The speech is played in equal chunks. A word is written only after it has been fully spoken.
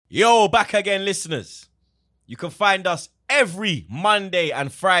Yo, back again, listeners. You can find us every Monday and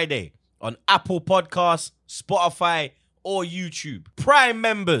Friday on Apple Podcasts, Spotify, or YouTube. Prime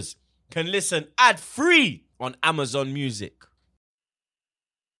members can listen ad-free on Amazon Music.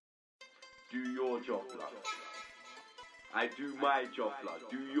 Do your job, lad. I do my job, lad.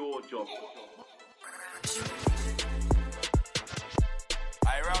 Do your job.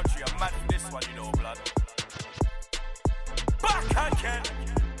 I Roundtree, I'm mad for this one, you know, blood. Back again.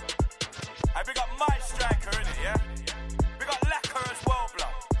 I big up my striker, innit, yeah? Big up Lacquer as well,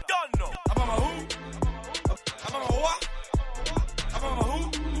 blood. Don't know. I'm on my who? I'm on my what? I'm on my who?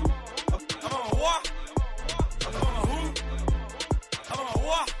 I'm on my what? I'm on my who? I'm on my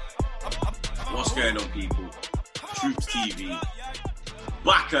what? What's going on, people? Troops TV.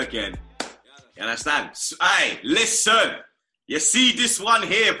 Back again. You understand? Aye, listen. You see this one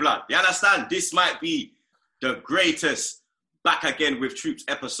here, blood. You understand? This might be the greatest Back Again with Troops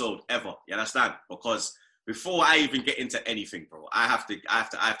episode ever. You understand? Because before I even get into anything, bro, I have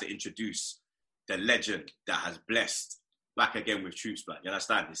to introduce the legend that has blessed Back Again with Troops, blood. You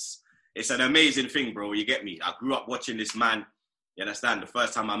understand? It's an amazing thing, bro. You get me? I grew up watching this man. You understand? The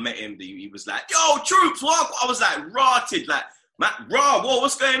first time I met him, he was like, "Yo, Troops, what?" I was like, rotted, like, man, bro,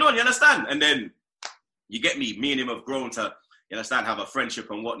 what's going on? You understand? And then, you get me? Me and him have grown to, you understand, have a friendship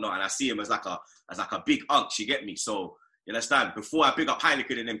and whatnot. And I see him as like a big unc. You get me? So, you understand? Before I big up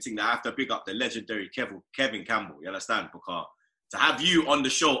Heineken and them thing, I have to big up the legendary Kevin Campbell. You understand? Because to have you on the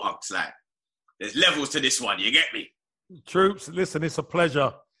show, uncs, like, there's levels to this one. You get me? Troops, listen, it's a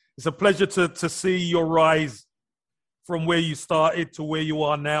pleasure. It's a pleasure to see your rise from where you started to where you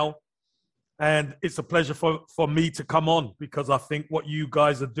are now. And it's a pleasure for me to come on because I think what you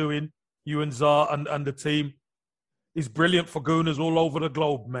guys are doing, you and Zar and the team, is brilliant for Gooners all over the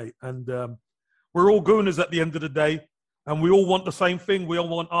globe, mate. And we're all Gooners at the end of the day. And we all want the same thing. We all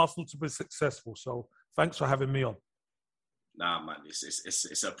want Arsenal to be successful. So thanks for having me on. Nah, man,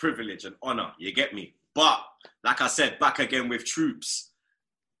 it's a privilege and honor. You get me? But, like I said, Back Again with Troops,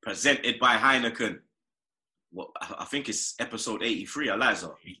 presented by Heineken. Well, I think it's episode 83,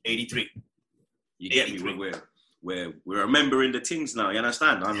 Eliza. 83. You get 83. Me? We're remembering the things now, you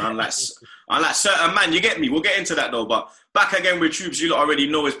understand? Unlike certain man, you get me? We'll get into that though. But Back Again with Troops, you lot already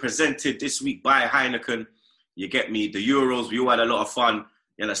know, is presented this week by Heineken. You get me? The Euros, we all had a lot of fun.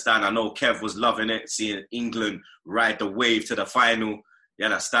 You understand? I know Kev was loving it, seeing England ride the wave to the final. You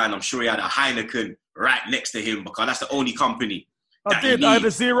understand? I'm sure he had a Heineken right next to him because that's the only company. I did. I had a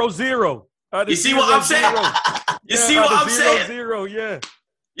 0-0. You see what I'm saying? You see what I'm saying? 0-0, yeah.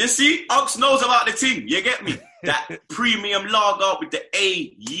 You see, Ox knows about the team. You get me? That premium lager with the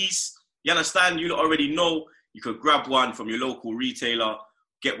A yeast. You understand? You already know. You could grab one from your local retailer,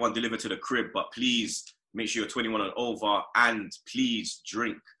 get one delivered to the crib, but please make sure you're 21 and over, and please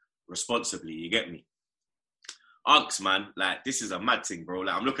drink responsibly. You get me? Unks, man, like, this is a mad thing, bro.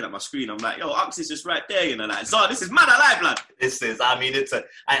 Like, I'm looking at my screen, I'm like, yo, Unks is just right there, you know, like, Zah, this is mad alive, lad. This is, I mean,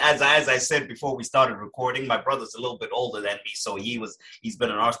 as I said before we started recording, my brother's a little bit older than me, so he's been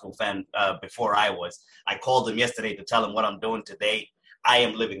an Arsenal fan before I was. I called him yesterday to tell him what I'm doing today. I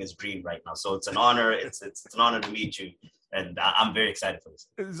am living his dream right now, so it's an honor. It's an honor to meet you, and I'm very excited for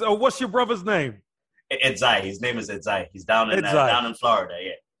this. So what's your brother's name? Edzai. His name is Edzai. He's down in Florida,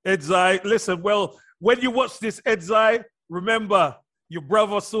 yeah. Edzai, listen, well, when you watch this, Edzai, remember, your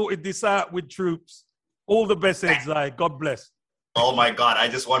brother sorted this out with Troops. All the best, Edzai. God bless. Oh, my God. I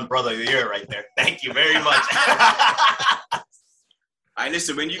just won Brother of the Year right there. Thank you very much. Hey,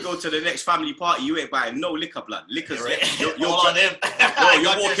 listen, when you go to the next family party, you ain't buying no liquor, blood. Liquor's you're all on him.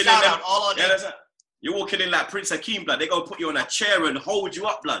 You're walking in all on him. You're walking in like Prince Hakeem, blood. They're going to put you on a chair and hold you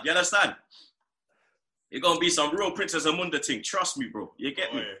up, blood. You understand? It's going to be some real Princess Amunda thing. Trust me, bro. You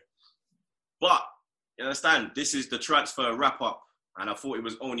get me? Yeah. But, you understand, this is the transfer wrap-up, and I thought it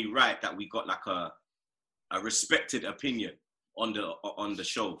was only right that we got like a respected opinion on the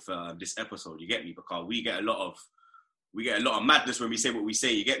show for this episode. You get me? Because we get a lot of madness when we say what we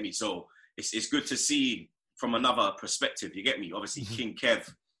say. You get me? So it's good to see from another perspective. You get me? Obviously, King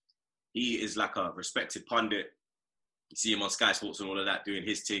Kev, he is like a respected pundit. You see him on Sky Sports and all of that doing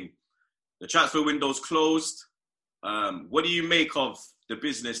his thing. The transfer window's closed. What do you make of the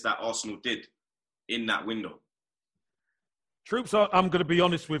business that Arsenal did in that window? Troops, I'm going to be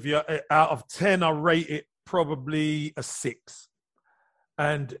honest with you. Out of 10, I rate it probably a 6.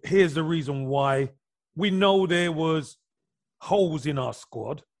 And here's the reason why. We know there was holes in our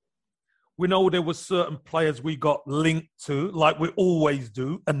squad. We know there were certain players we got linked to, like we always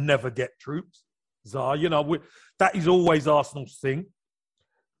do, and never get Troops. Zah, you know, that is always Arsenal's thing.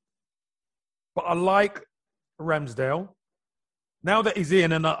 But I like Ramsdale. Now that he's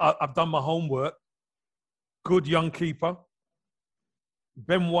in and I've done my homework, good young keeper.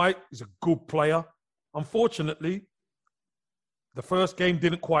 Ben White is a good player. Unfortunately, the first game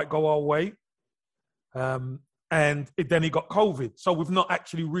didn't quite go our way. And then he got COVID. So we've not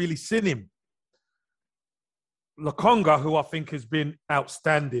actually really seen him. Lokonga, who I think has been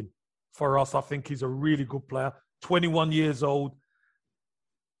outstanding for us, I think he's a really good player. 21 years old.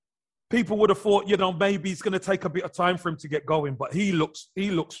 People would have thought, maybe it's going to take a bit of time for him to get going, but he looks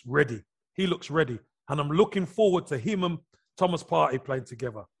ready. He looks ready. And I'm looking forward to him and Thomas Partey playing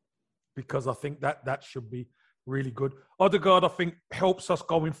together because I think that should be really good. Odegaard, I think, helps us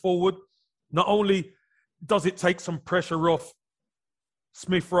going forward. Not only does it take some pressure off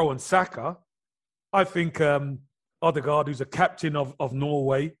Smith Rowe and Saka, I think Odegaard, who's a captain of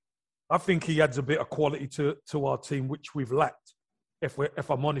Norway, I think he adds a bit of quality to our team, which we've lacked, if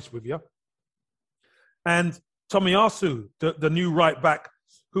I'm honest with you. And Tomiyasu, the new right back,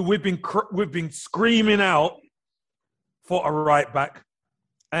 who we've been screaming out for a right back,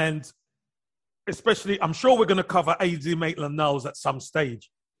 and especially, I'm sure we're going to cover Ainsley Maitland-Niles at some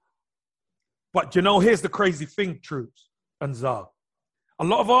stage. But here's the crazy thing, Troops and Zah. A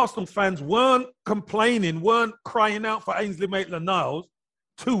lot of Arsenal fans weren't complaining, weren't crying out for Ainsley Maitland-Niles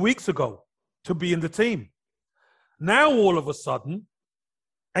 2 weeks ago to be in the team. Now, all of a sudden,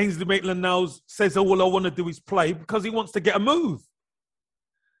 Ainsley Maitland-Niles says, all I want to do is play because he wants to get a move.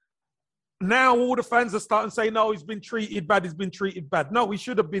 Now all the fans are starting to say, no, he's been treated bad. No, he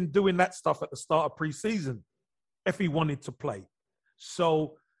should have been doing that stuff at the start of pre-season if he wanted to play.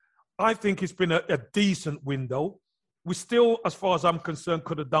 So I think it's been a decent window. We still, as far as I'm concerned,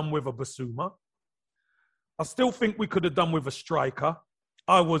 could have done with a Basuma. I still think we could have done with a striker.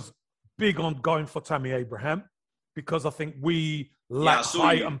 I was big on going for Tammy Abraham because I think we lack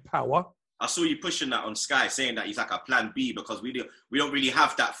height and power. I saw you pushing that on Sky, saying that he's like a plan B because we don't really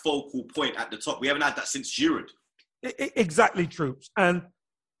have that focal point at the top. We haven't had that since Giroud. Exactly, Troops. And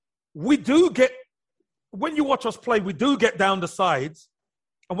we do get, when you watch us play, we do get down the sides.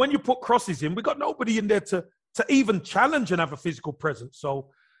 And when you put crosses in, we got nobody in there to even challenge and have a physical presence. So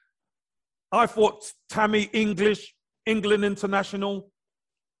I thought Tammy English, England international,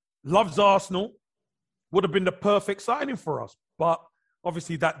 loves Arsenal, would have been the perfect signing for us. But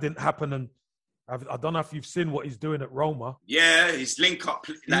obviously, that didn't happen, and I don't know if you've seen what he's doing at Roma. Yeah, his link up,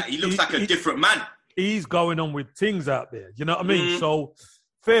 he looks like a different man. He's going on with things out there, you know what I mean? So,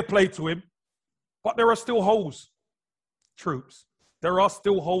 fair play to him. But there are still holes, Troops. There are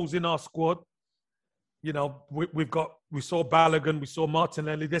still holes in our squad. We saw Balogun, we saw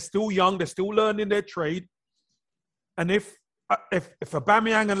Martinelli. They're still young, they're still learning their trade. And if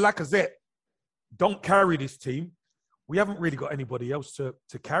Aubameyang and Lacazette don't carry this team, we haven't really got anybody else to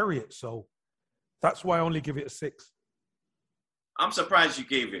carry it. So that's why I only give it a 6. I'm surprised you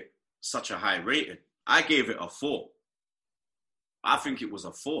gave it such a high rating. I gave it a 4. I think it was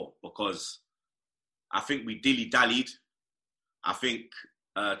a 4 because I think we dilly-dallied. I think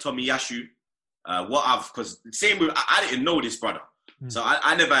Tomiyasu, because same with, I didn't know this brother. So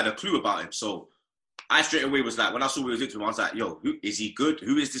I never had a clue about him. So I straight away was like, when I saw we was into him, I was like, yo, is he good?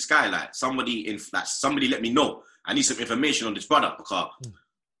 Who is this guy? Like, somebody let me know. I need some information on this brother because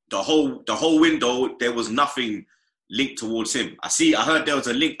the whole window, there was nothing linked towards him. I heard there was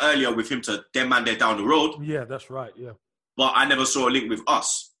a link earlier with him to them man there down the road. Yeah, that's right, yeah. But I never saw a link with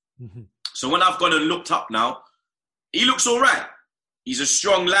us. So when I've gone and looked up now, he looks all right. He's a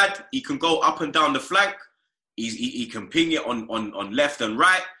strong lad. He can go up and down the flank. He can ping it on left and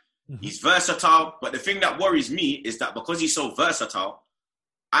right. He's versatile. But the thing that worries me is that because he's so versatile,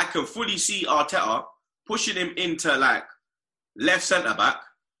 I can fully see Arteta pushing him into like left centre back,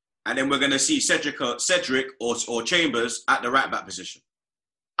 and then we're going to see Cedric or Chambers at the right back position.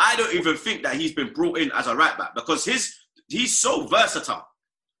 I don't even think that he's been brought in as a right back because he's so versatile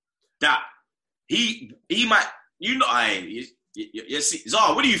that he might, see,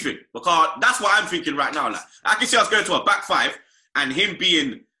 Zara, what do you think? Because that's what I'm thinking right now. Like, I can see us going to a back 5 and him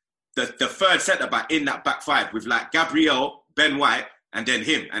being the third centre back in that back 5 with like Gabriel, Ben White, and then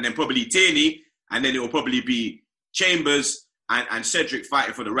him, and then probably Tierney, and then it will probably be Chambers and Cedric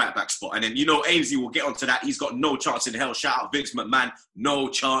fighting for the right back spot. And then, Ainsley will get onto that. He's got no chance in hell. Shout out Vince McMahon. No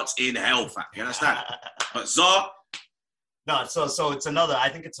chance in hell, fam. You understand? But Zah? No, so it's another, I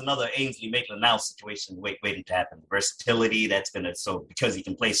think it's another Ainsley Maitland-Niles situation waiting to happen. Versatility, because he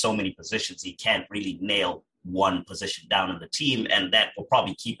can play so many positions, he can't really nail one position down in the team, and that will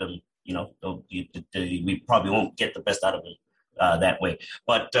probably keep him, we probably won't get the best out of him that way.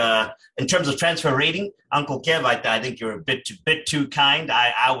 But in terms of transfer rating, Uncle Kev, I think you're a bit too kind.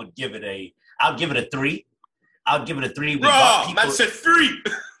 I would give it a 3. I'll give it a 3. We Bruh, got people, man said 3.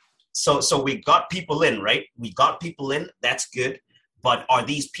 so we got people in, right? We got people in. That's good. But are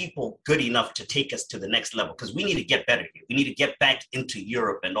these people good enough to take us to the next level? Because we need to get better here. We need to get back into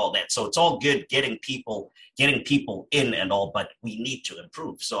Europe and all that. So it's all good getting people in and all, but we need to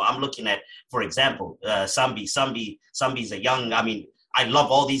improve. So I'm looking at, for example, Sambi's a young, I mean, I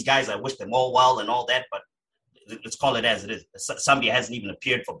love all these guys. I wish them all well and all that, but let's call it as it is. Sambi hasn't even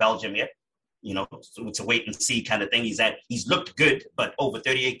appeared for Belgium yet. You know, so it's a wait and see kind of thing. He's looked good, but over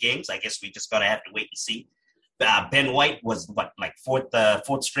 38 games, I guess we just gotta have to wait and see. Ben White was like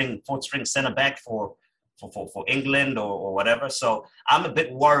fourth string center back for England or whatever. So I'm a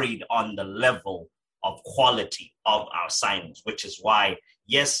bit worried on the level of quality of our signings, which is why,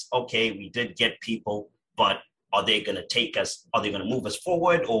 yes, okay, we did get people, but are they going to take us? Are they going to move us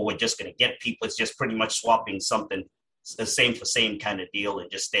forward, or we're just going to get people? It's just pretty much swapping something, the same for same kind of deal,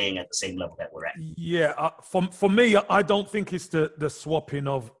 and just staying at the same level that we're at. Yeah, for me, I don't think it's the swapping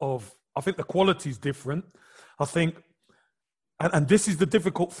of. I think the quality is different. I think, and this is the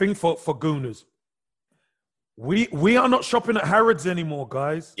difficult thing for Gooners. We are not shopping at Harrods anymore,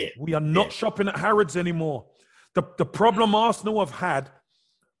 guys. Yeah. We are not shopping at Harrods anymore. The problem Arsenal have had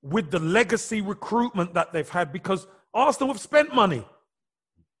with the legacy recruitment that they've had, because Arsenal have spent money.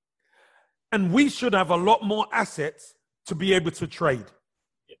 And we should have a lot more assets to be able to trade.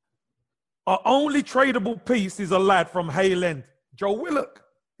 Yeah. Our only tradable piece is a lad from Hale End, Joe Willock.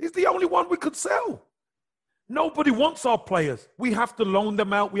 He's the only one we could sell. Nobody wants our players. We have to loan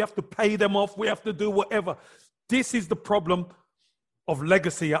them out. We have to pay them off. We have to do whatever. This is the problem of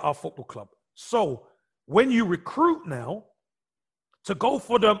legacy at our football club. So when you recruit now, to go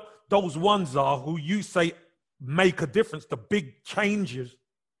for those ones who you say make a difference, the big changes,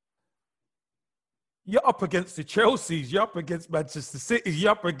 you're up against the Chelseas, you're up against Manchester City,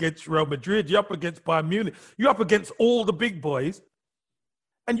 you're up against Real Madrid, you're up against Bayern Munich, you're up against all the big boys,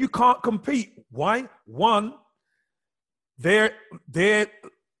 and you can't compete. Why? One, they're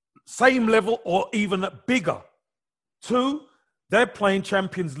same level or even bigger. Two, they're playing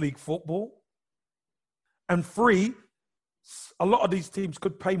Champions League football. And three, a lot of these teams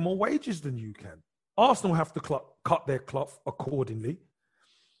could pay more wages than you can. Arsenal have to cut their cloth accordingly.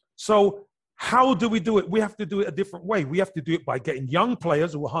 So how do we do it? We have to do it a different way. We have to do it by getting young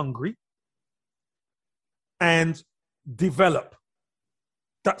players who are hungry and develop.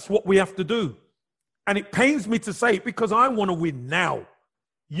 That's what we have to do. And it pains me to say it because I want to win now.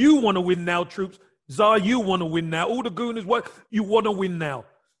 You want to win now, troops. Zar, you want to win now. All the Gooners, you want to win now.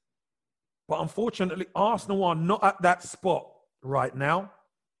 But unfortunately, Arsenal are not at that spot right now.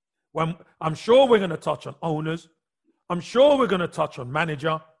 When I'm sure we're going to touch on owners. I'm sure we're going to touch on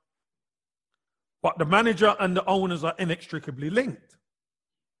manager. But the manager and the owners are inextricably linked.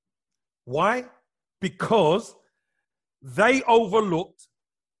 Why? Because they overlooked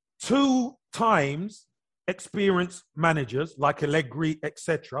 2 times experienced managers like Allegri,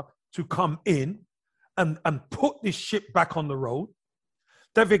 etc., to come in and put this ship back on the road.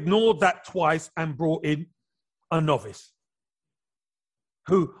 They've ignored that twice and brought in a novice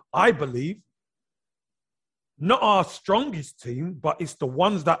who I believe, not our strongest team, but it's the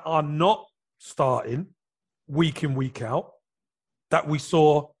ones that are not starting week in, week out that we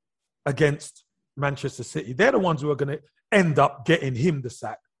saw against Manchester City. They're the ones who are going to end up getting him the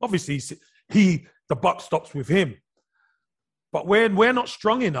sack. Obviously, the buck stops with him. But we're not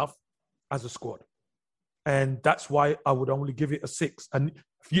strong enough as a squad. And that's why I would only give it a 6. And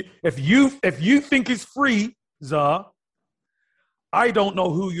if you think it's free, Zar, I don't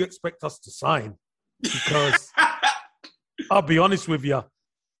know who you expect us to sign. Because I'll be honest with you.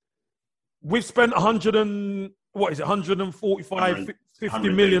 We've spent 145, 50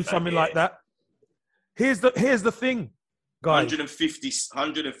 million, something like that. Here's the thing, guys.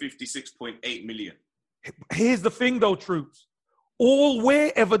 156.8 million. Here's the thing, though, troops. All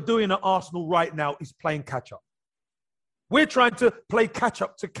we're ever doing at Arsenal right now is playing catch-up. We're trying to play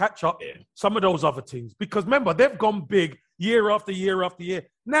catch-up to catch up some of those other teams. Because remember, they've gone big year after year after year.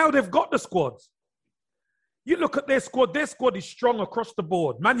 Now they've got the squads. You look at their squad is strong across the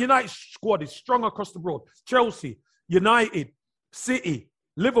board. Man United's squad is strong across the board. Chelsea, United, City,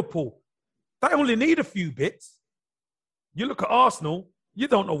 Liverpool. They only need a few bits. You look at Arsenal, you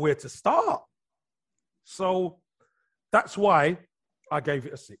don't know where to start. So that's why I gave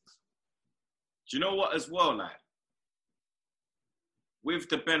it a 6. Do you know what as well, lad? With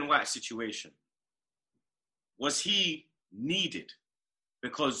the Ben White situation, was he needed?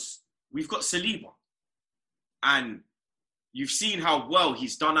 Because we've got Saliba. And you've seen how well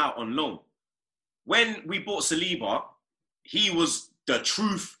he's done out on loan. When we bought Saliba, he was the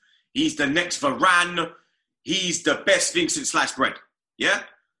truth. He's the next Varane. he's the best thing since sliced bread. Yeah?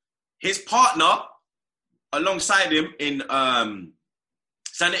 His partner alongside him in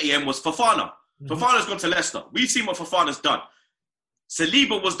Saint Etienne was Fofana. Fofana's gone to Leicester. We've seen what Fofana's done.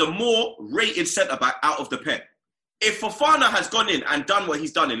 Saliba was the more rated centre-back out of the pair. If Fofana has gone in and done what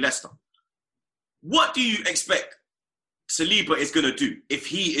he's done in Leicester, what do you expect Saliba is going to do if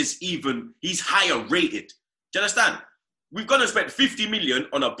he's higher rated? Do you understand? We're going to spend 50 million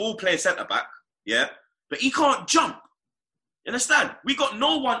on a ball-playing centre-back, yeah? But he can't jump. You understand? We got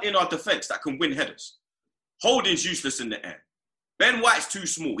no one in our defence that can win headers. Holding's useless in the air. Ben White's too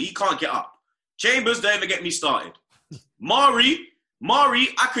small. He can't get up. Chambers, don't even get me started. Mari,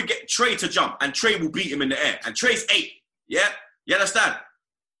 I could get Trey to jump and Trey will beat him in the air. And Trey's 8. Yeah? You understand?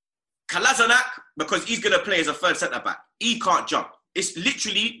 Kolasinac, because he's going to play as a third centre-back. He can't jump. It's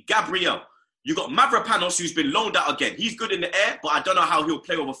literally Gabriel. You got Mavropanos, who's been loaned out again. He's good in the air, but I don't know how he'll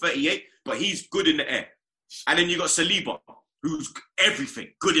play over 38, but he's good in the air. And then you got Saliba, who's everything.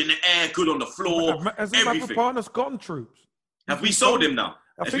 Good in the air, good on the floor, Has everything. Mavropanos gone, Troops? Have we sold him now?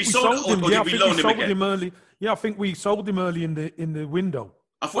 I think we sold him. Yeah, I think we sold him early. Yeah, I think we sold him early in the window.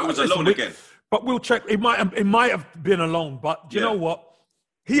 I thought it was a loan again. But we'll check. It might have been a loan, but do you know what?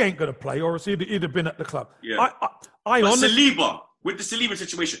 He ain't going to play, or else he'd have been at the club. Yeah. I honestly... Saliba, with the Saliba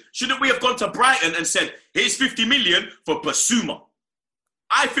situation, shouldn't we have gone to Brighton and said, here's 50 million for Basuma?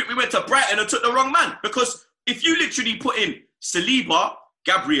 I think we went to Brighton and took the wrong man. Because if you literally put in Saliba,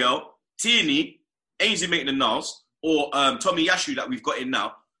 Gabriel, Tierney, Ainsley Maitland-Niles, or Tommy Yashu that we've got in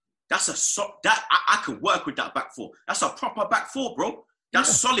now, that's I can work with that back four. That's a proper back four, bro.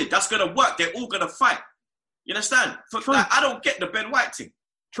 That's solid. That's going to work. They're all going to fight. You understand? I don't get the Ben White thing.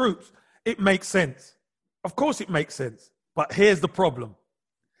 Truth. It makes sense. Of course it makes sense. But here's the problem.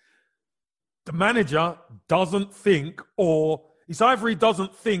 The manager doesn't think, or it's either he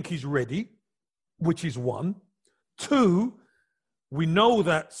doesn't think he's ready, which is one. Two, we know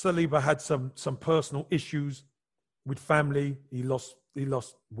that Saliba had some personal issues with family. He lost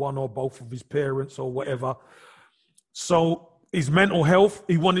one or both of his parents or whatever. So his mental health,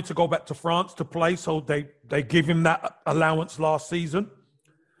 he wanted to go back to France to play, so they give him that allowance last season.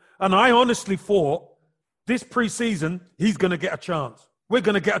 And I honestly thought this pre-season, he's going to get a chance. We're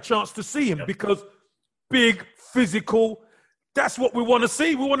going to get a chance to see him because big, physical, that's what we want to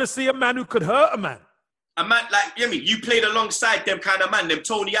see. We want to see a man who could hurt a man. A man like, you played alongside them kind of man, them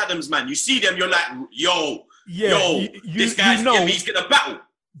Tony Adams man. You see them, you're like, this guy's, he's going to battle.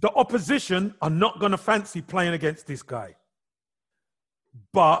 The opposition are not going to fancy playing against this guy.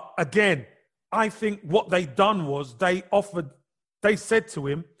 But again, I think what they done was they said to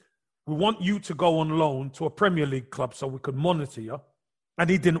him, we want you to go on loan to a Premier League club so we could monitor you.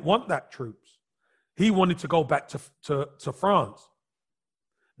 And he didn't want that, Troops. He wanted to go back to France.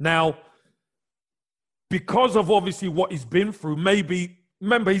 Now, because of obviously what he's been through, maybe,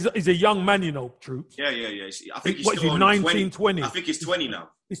 remember, he's a young man, Troops. Yeah. I think he's still 19, 20. I think he's 20 now.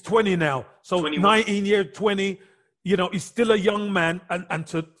 He's 20 now. So 21. 19 years, 20, he's still a young man. And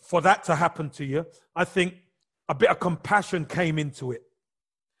for that to happen to you, I think a bit of compassion came into it.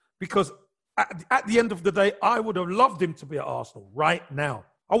 Because at the end of the day, I would have loved him to be at Arsenal right now.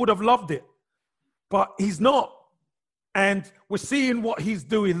 I would have loved it. But he's not. And we're seeing what he's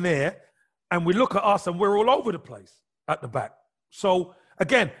doing there. And we look at us and we're all over the place at the back. So,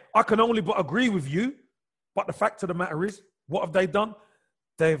 again, I can only but agree with you. But the fact of the matter is, what have they done?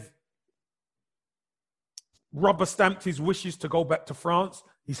 They've rubber stamped his wishes to go back to France.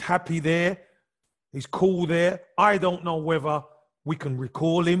 He's happy there. He's cool there. I don't know whether we can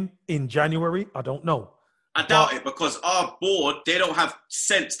recall him in January. I don't know. I doubt it because our board, they don't have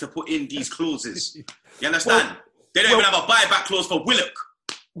sense to put in these clauses. You understand? They don't even have a buyback clause for Willock.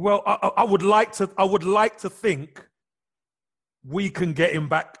 Well, I would like to think we can get him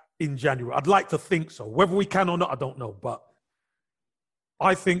back in January. I'd like to think so. Whether we can or not, I don't know. But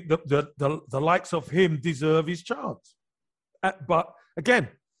I think that the likes of him deserve his chance. But again,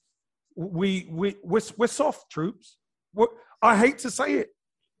 we're soft, Troops. I hate to say it.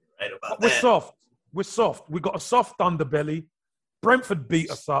 Right about we're that. soft. We're soft. We got a soft underbelly. Brentford beat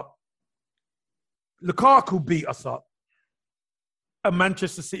us up. Lukaku beat us up. And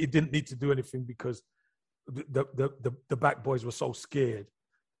Manchester City didn't need to do anything because the back boys were so scared.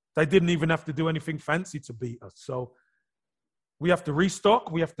 They didn't even have to do anything fancy to beat us. So we have to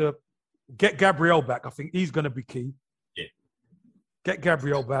restock. We have to get Gabriel back. I think he's going to be key. Yeah. Get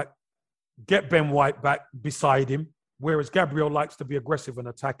Gabriel back. Get Ben White back beside him. Whereas Gabriel likes to be aggressive and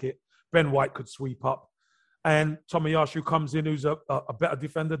attack it. Ben White could sweep up. And Tomiyasu comes in, who's a better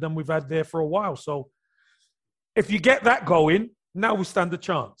defender than we've had there for a while. So if you get that going, now we stand a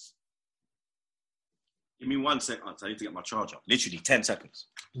chance. Give me 1 second. I need to get my charger. Literally 10 seconds.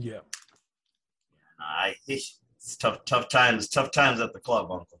 Yeah. It's tough times at the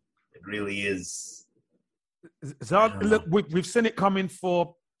club, Uncle. It really is. Zard, look, we've seen it coming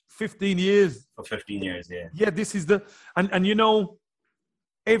for 15 years. For 15 years, yeah. Yeah, this is and you know,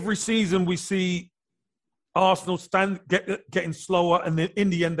 every season we see Arsenal getting slower, and then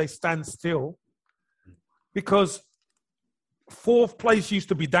in the end they stand still because fourth place used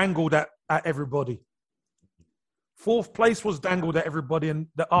to be dangled at everybody. Fourth place was dangled at everybody, and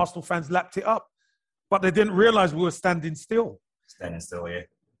the Arsenal fans lapped it up, but they didn't realize we were standing still. Standing still, yeah.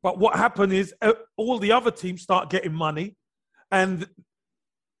 But what happened is all the other teams start getting money, and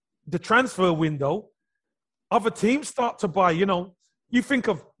the transfer window, other teams start to buy. You know, you think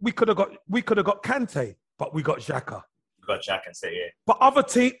of we could have got Kante, but we got Xhaka. We got Xhaka and say, yeah. But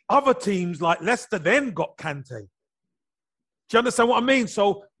other teams like Leicester then got Kante. Do you understand what I mean?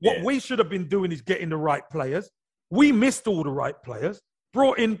 So what we should have been doing is getting the right players. We missed all the right players,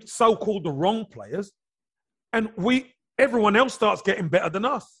 brought in so-called the wrong players, and everyone else starts getting better than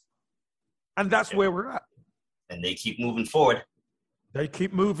us. And that's where we're at. And they keep moving forward. They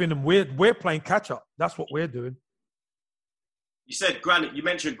keep moving, and we're playing catch-up. That's what we're doing. You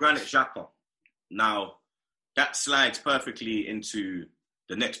mentioned Granit Xhaka. Now, that slides perfectly into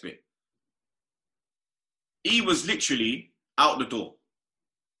the next bit. He was literally out the door.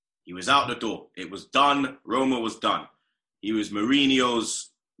 He was out the door. It was done. Roma was done. He was Mourinho's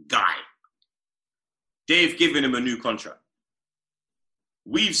guy. They've given him a new contract.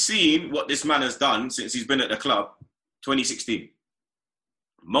 We've seen what this man has done since he's been at the club, 2016.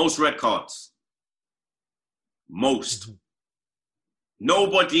 Most red cards. Most.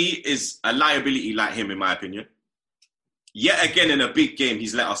 Nobody is a liability like him, in my opinion. Yet again, in a big game,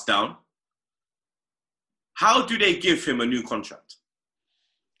 he's let us down. How do they give him a new contract?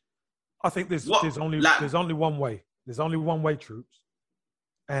 I think there's only one way. There's only one way, Troops.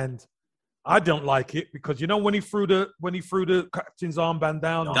 And I don't like it because, you know, when he threw the captain's armband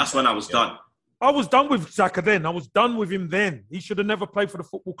down. That's when I was done. I was done with Xhaka then. I was done with him then. He should have never played for the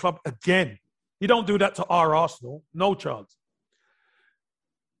football club again. You don't do that to our Arsenal. No chance.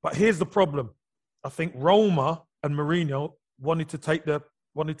 But here's the problem. I think Roma and Mourinho wanted to take the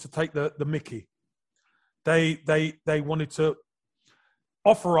Mickey. They wanted to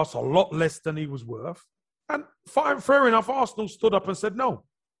offer us a lot less than he was worth. And fair enough, Arsenal stood up and said, no.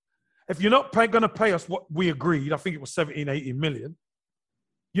 If you're not going to pay us what we agreed, I think it was 17, 18 million,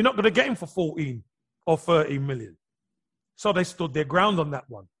 you're not going to get him for 14 or 13 million. So they stood their ground on that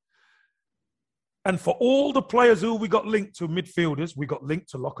one. And for all the players who we got linked to, midfielders, we got linked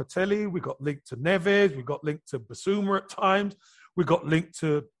to Locatelli, we got linked to Neves, we got linked to Basuma at times, we got linked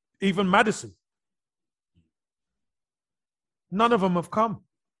to even Maddison. None of them have come.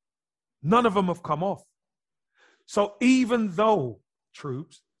 None of them have come off. So even though,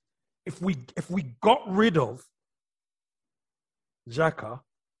 Troops, if we got rid of Xhaka,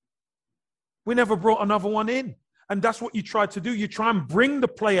 we never brought another one in. And that's what you try to do. You try and bring the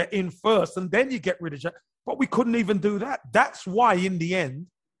player in first, and then you get rid of Xhaka. But we couldn't even do that. That's why, in the end,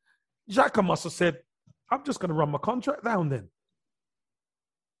 Xhaka must have said, I'm just going to run my contract down then.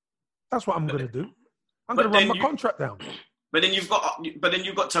 That's what I'm going to do. I'm going to run my contract down. But then you've got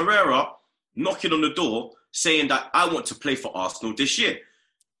Torreira knocking on the door saying that I want to play for Arsenal this year.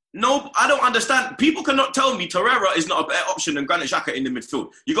 No, I don't understand. People cannot tell me Torreira is not a better option than Granit Xhaka in the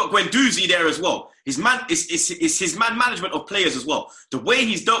midfield. You got Guendouzi there as well. It's his man management of players as well. The way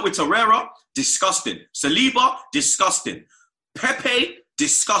he's dealt with Torreira, disgusting. Saliba, disgusting. Pepe,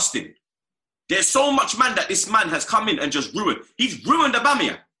 disgusting. There's so much that this man has come in and just ruined. He's ruined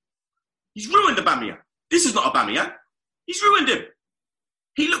Aubameyang. This is not Aubameyang. He's ruined him.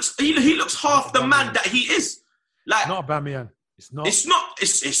 He looks half the man that he is. Like, not Aubameyang. This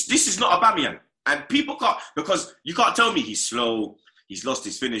is not Aubameyang. And people can't, because you can't tell me he's slow, he's lost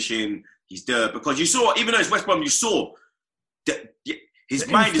his finishing, he's there. Because you saw, even though it's West Brom, you saw that his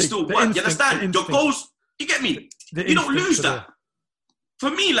mind is still working. You understand? The goals, you get me? You don't lose that.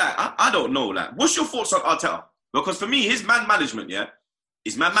 For me, like, I don't know. Like, what's your thoughts on Arteta? Because for me, his man management,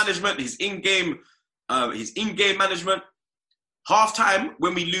 his in-game management, half-time,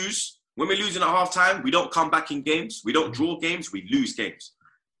 when we're losing at half-time, we don't come back in games. We don't draw games. We lose games.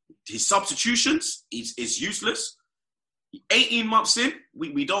 His substitutions is useless. 18 months in,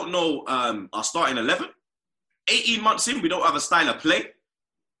 we don't know our starting 11. 18 months in, we don't have a style of play.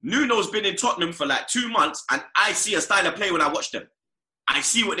 Nuno's been in Tottenham for like 2 months, and I see a style of play when I watch them. I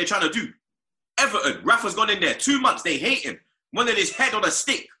see what they're trying to do. Everton, Rafa's gone in there 2 months. They hate him. Wanted his head on a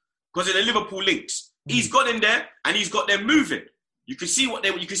stick because of the Liverpool links. He's got in there and he's got them moving. You can see what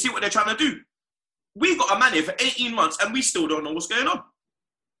they're trying to do. We got a man here for 18 months and we still don't know what's going on.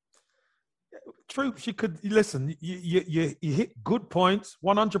 Troops, you could listen. You hit good points,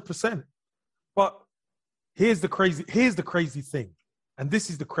 100%. But here's the crazy thing, and this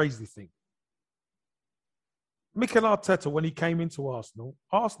is the crazy thing. Mikel Arteta, when he came into Arsenal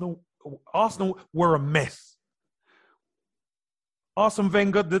were a mess. Arsene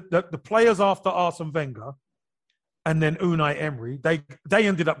Wenger, the players after Arsene Wenger, and then Unai Emery, they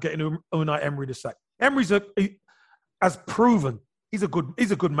ended up getting Unai Emery the sack. Emery's has proven he's a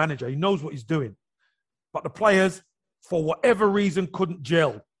good manager. He knows what he's doing. But the players, for whatever reason, couldn't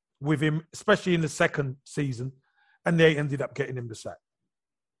gel with him, especially in the second season, and they ended up getting him the sack.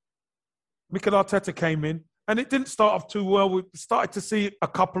 Mikel Arteta came in, and it didn't start off too well. We started to see a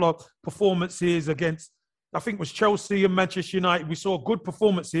couple of performances against, I think it was Chelsea and Manchester United. We saw good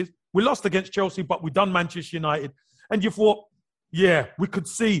performances. We lost against Chelsea, but we done Manchester United. And you thought, yeah, we could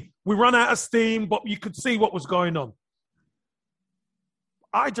see. We run out of steam, but you could see what was going on.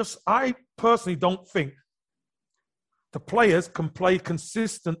 I personally don't think the players can play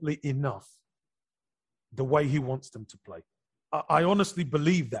consistently enough the way he wants them to play. I honestly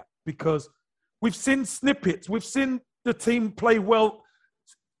believe that because we've seen snippets. We've seen the team play well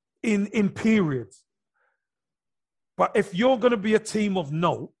in periods. But if you're going to be a team of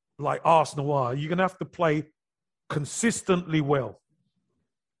note, like Arsenal are, you're going to have to play consistently well.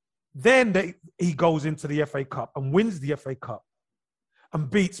 Then he goes into the FA Cup and wins the FA Cup and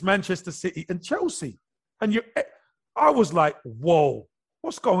beats Manchester City and Chelsea. And I was like, whoa,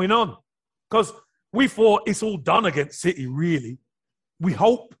 what's going on? Because we thought it's all done against City, really. We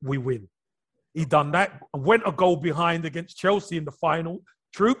hope we win. He done that and went a goal behind against Chelsea in the final.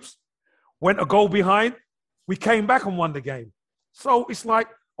 Troops went a goal behind. We came back and won the game. So it's like,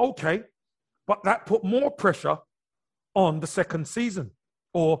 okay, but that put more pressure on the second season.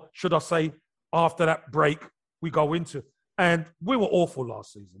 Or should I say, after that break, we go into. And we were awful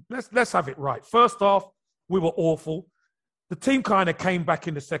last season. Let's have it right. First half, we were awful. The team kind of came back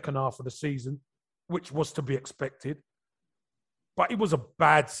in the second half of the season, which was to be expected. But it was a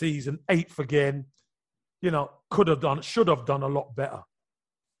bad season, 8th again. You know, should have done a lot better.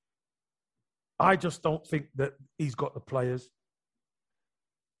 I just don't think that he's got the players.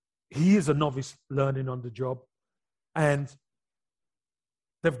 He is a novice learning on the job. And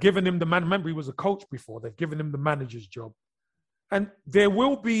they've given him remember he was a coach before. They've given him the manager's job. And there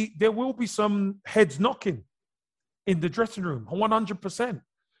will be some heads knocking in the dressing room, 100%.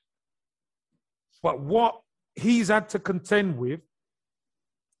 But what he's had to contend with,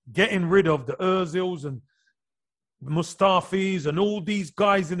 getting rid of the Ozils and Mustafis and all these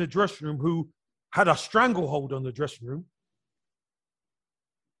guys in the dressing room who had a stranglehold on the dressing room,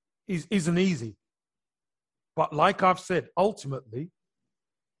 isn't easy. But like I've said, ultimately,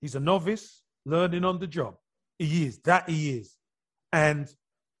 he's a novice learning on the job. He is. And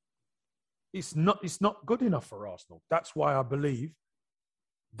it's not good enough for Arsenal. That's why I believe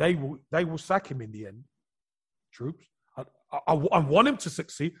they will sack him in the end. Troops. I want him to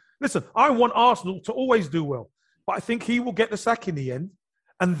succeed. Listen, I want Arsenal to always do well. But I think he will get the sack in the end.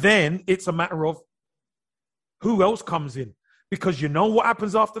 And then it's a matter of who else comes in. Because you know what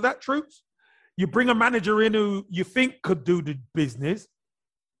happens after that, Troops? You bring a manager in who you think could do the business,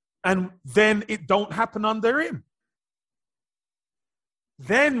 and then it don't happen under him.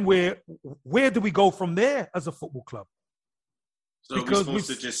 Then where do we go from there as a football club? So because we're supposed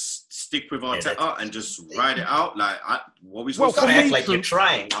to just stick with Arteta and just ride it out? What are we supposed to act do? like you're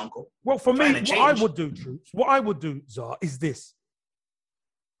trying, Uncle. Well, for me, what I would do, Zar, is this.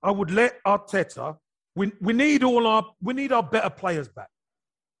 I would let Arteta, we need our better players back.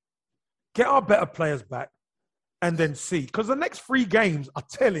 Get our better players back and then see. Because the next 3 games are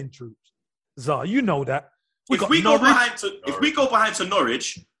telling, Troops. Zar, you know that. If we go behind to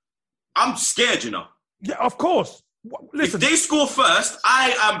Norwich, I'm scared, you know. Yeah, of course. Listen, if they score first,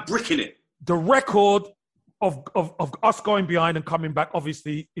 I am bricking it. The record of us going behind and coming back,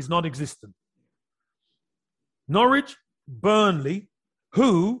 obviously, is non-existent. Norwich, Burnley,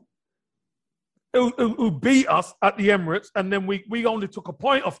 who beat us at the Emirates, and then we only took a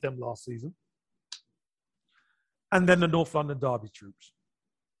point off them last season. And then the North London Derby, Troops.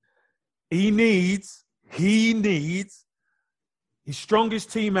 He needs his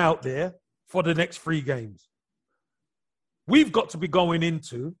strongest team out there for the next 3 games. We've got to be going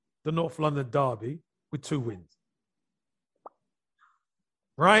into the North London Derby with 2 wins.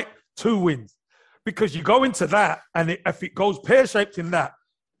 Right? 2 wins. Because you go into that, and if it goes pear-shaped in that,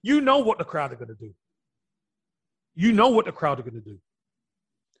 you know what the crowd are going to do. You know what the crowd are going to do.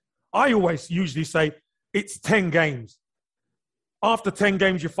 I always usually say it's 10 games. After 10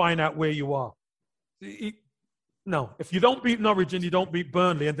 games, you find out where you are. No, if you don't beat Norwich and you don't beat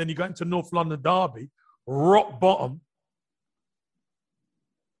Burnley, and then you go into North London Derby, rock bottom,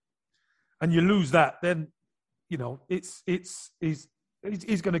 and you lose that, then he's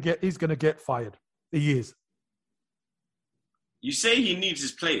gonna get fired. He is. You say he needs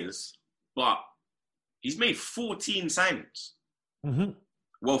his players, but he's made 14 signings. Mm-hmm.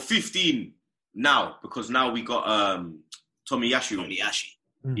 Well, 15 now, because now we got Tomiyasu.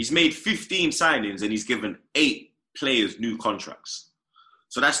 Mm. He's made 15 signings and he's given 8 players new contracts.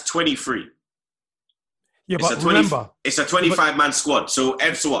 So that's 23. Yeah, but remember... It's a 25-man squad. So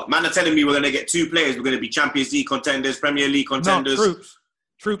what? Man are telling me we're going to get 2 players. We're going to be Champions League contenders, Premier League contenders. No,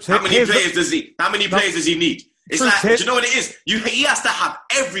 Troops. How many players does he need? It's Troops, like, do you know what it is? He has to have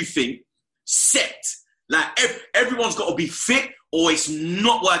everything set. Like, everyone's got to be fit or it's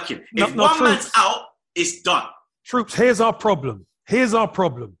not working. If one man's out, it's done. Troops, here's our problem.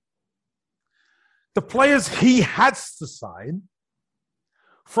 The players he has to sign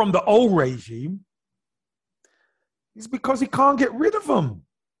from the old regime is because he can't get rid of them.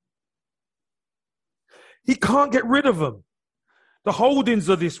 He can't get rid of them. The Holdings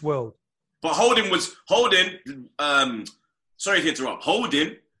of this world. But Holding, sorry to interrupt.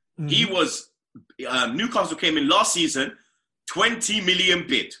 Holding, he was, Newcastle came in last season, 20 million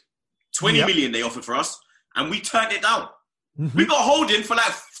bid. 20 million they offered for us, and we turned it down. Mm-hmm. We got Holding for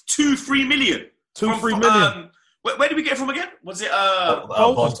like 2-3 million. 2-3 million. Where did we get it from again? Was it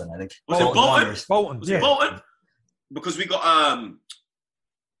Bolton, I think. Was it Bolton? Bolton. Was it Bolton? Because we got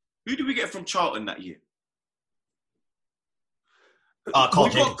who did we get from Charlton that year? Carl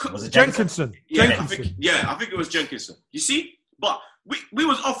Jenkinson. Was it Jenkinson? Jenkinson. I think it was Jenkinson. You see? But we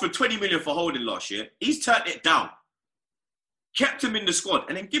was offered 20 million for Holding last year. He's turned it down. Kept him in the squad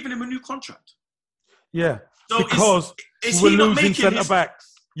and then given him a new contract. Yeah. So because we're losing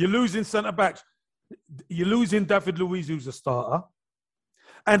centre-backs. You're losing centre-backs. You're losing David Luiz, who's a starter.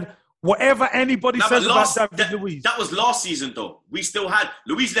 And whatever anybody says about David Luiz... That was last season, though. We still had...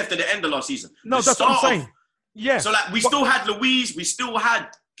 Luiz left at the end of last season. No, that's what I'm saying. Yeah. So, we still had Luiz. We still had...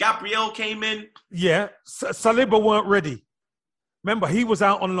 Gabriel came in. Yeah. Saliba weren't ready. Remember, he was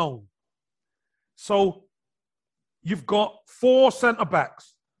out on loan. So, you've got 4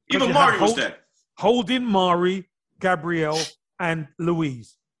 centre-backs. Even Mari was there. Holding, Mari, Gabriel, and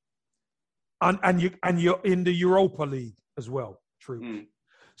Luiz. And you're in the Europa League as well, true. Mm.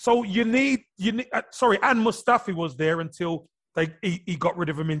 So you need and Mustafi was there until he got rid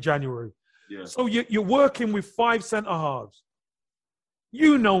of him in January. Yeah. So you're working with 5 centre halves.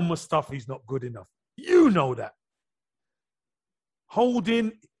 You know Mustafi's not good enough. You know that.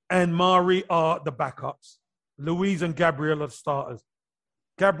 Holding and Mari are the backups. Luiz and Gabriel are the starters.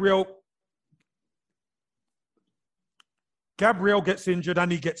 Gabriel gets injured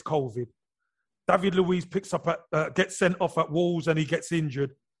and he gets COVID. David Luiz gets sent off at Wolves and he gets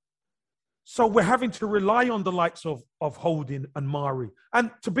injured. So we're having to rely on the likes of Holding and Mari.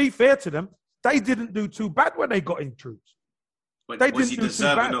 And to be fair to them, they didn't do too bad when they got in Troops. But was he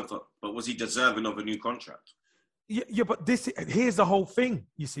deserving of a new contract? Yeah, but here's the whole thing,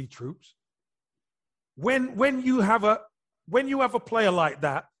 you see, Troops. When you have a player like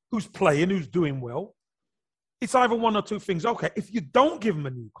that who's playing, who's doing well, it's either one or two things. Okay, if you don't give him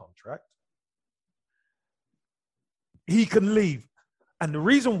a new contract, he can leave. And the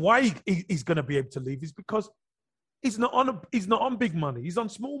reason why he's going to be able to leave is because he's not on big money. He's on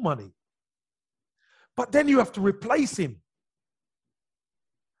small money. But then you have to replace him.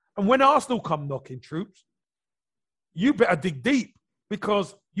 And when Arsenal come knocking, Troops, you better dig deep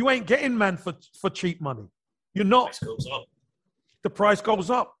because you ain't getting man for cheap money. You're not. The price goes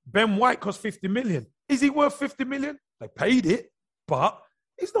up. Ben White cost 50 million. Is he worth 50 million? They paid it, but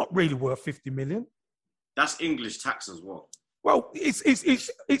he's not really worth 50 million. That's English tax as well. Well,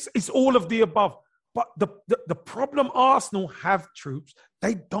 it's all of the above. But the problem Arsenal have, Troops,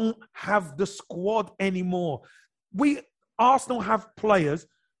 they don't have the squad anymore. Arsenal have players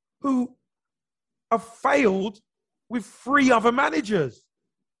who have failed with 3 other managers.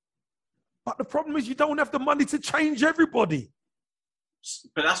 But the problem is you don't have the money to change everybody.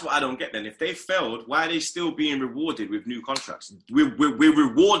 But that's what I don't get then. If they failed, why are they still being rewarded with new contracts? We're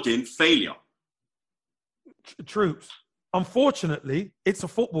rewarding failure. Troops, unfortunately, it's a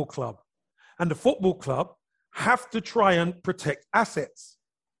football club. And the football club have to try and protect assets.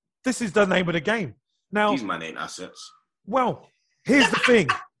 This is the name of the game. Now, these man ain't assets. Well, here's the thing.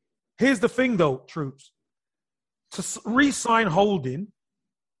 Here's the thing, though, Troops. To re-sign Holding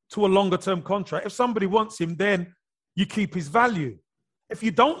to a longer-term contract, if somebody wants him, then you keep his value. If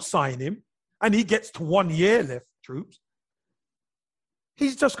you don't sign him and he gets to 1 year left, Troops,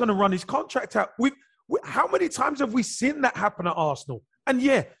 he's just going to run his contract out. How many times have we seen that happen at Arsenal? And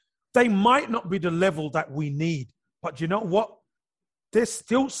yeah, they might not be the level that we need, but you know what? There's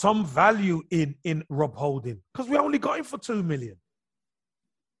still some value in Rob Holding because we only got him for 2 million.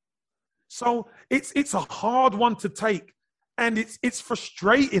 So it's a hard one to take, and it's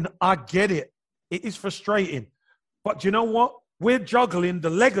frustrating. I get it. It is frustrating, but you know what? We're juggling the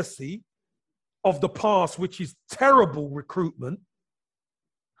legacy of the past, which is terrible recruitment,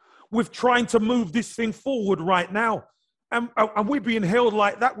 with trying to move this thing forward right now. And we're being held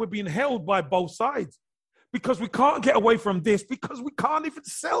like that. We're being held by both sides because we can't get away from this because we can't even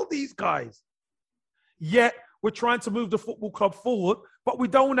sell these guys. Yet we're trying to move the football club forward, but we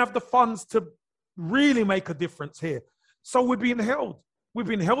don't have the funds to really make a difference here. So we're being held. We've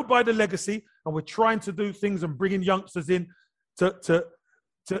been held by the legacy, and we're trying to do things and bringing youngsters in to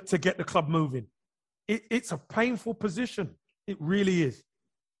get the club moving. It's a painful position. It really is.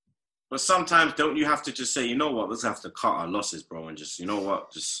 But sometimes don't you have to just say, you know what, let's have to cut our losses, bro, and just, you know what,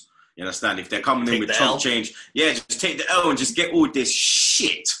 just, you understand, if they're coming in with chump change, yeah, just take the L and just get all this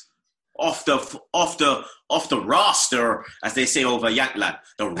shit off the roster, as they say over Yankland,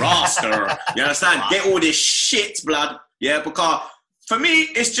 the roster, you understand? Get all this shit, blood, yeah, because for me,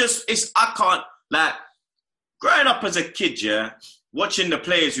 I can't, like, growing up as a kid, yeah, watching the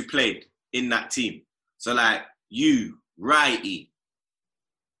players who played in that team, so like you, Righty,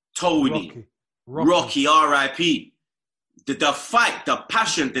 Tony, Rocky, R.I.P. The fight, the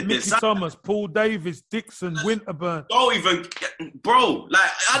passion, the Mickey Thomas, Paul Davis, Dixon, Winterburn. Don't even, bro.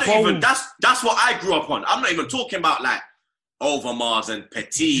 Like I don't even. That's what I grew up on. I'm not even talking about like Overmars and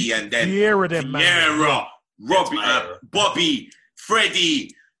Petit and then Vieira, Robbie, Bobby,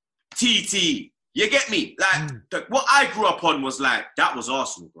 Freddie, TT. You get me? Like what I grew up on was like that was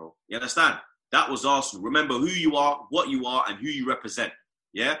Arsenal, bro. You understand? That was Arsenal. Remember who you are, what you are, and who you represent.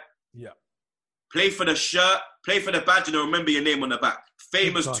 Yeah? Yeah. Play for the shirt, play for the badge, and remember your name on the back.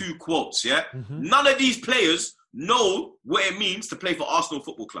 Famous 2 quotes, yeah? Mm-hmm. None of these players know what it means to play for Arsenal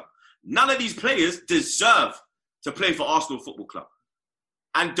Football Club. None of these players deserve to play for Arsenal Football Club.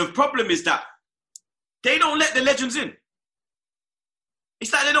 And the problem is that they don't let the legends in.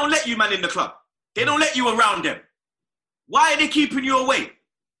 It's like they don't let you, man, in the club. They don't let you around them. Why are they keeping you away?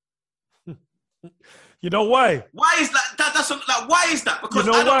 You know why? Why is that? Why is that? Because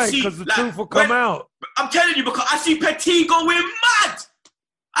you know I don't why? see. Because the truth will come out. I'm telling you, because I see Petit going mad.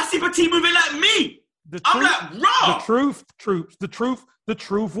 I see Petit moving like me. I'm like, raw. The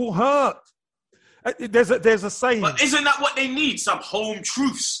truth will hurt. There's a saying. But isn't that what they need? Some home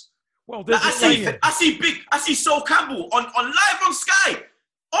truths. Well, there's a saying. I see Sol Campbell on live on Sky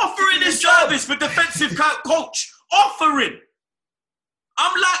offering his service for defensive coach. Offering.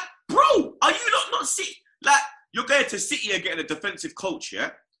 I'm like, bro, are you not see? Like, you're going to City and getting a defensive coach,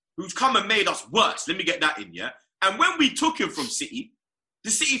 yeah? Who's come and made us worse. Let me get that in, yeah? And when we took him from City,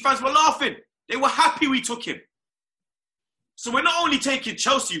 the City fans were laughing. They were happy we took him. So we're not only taking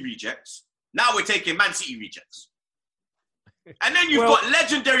Chelsea rejects, now we're taking Man City rejects. And then you've got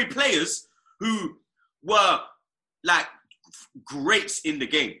legendary players who were, like, greats in the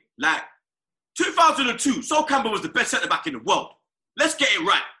game. Like, 2002, Sol Campbell was the best centre-back in the world. Let's get it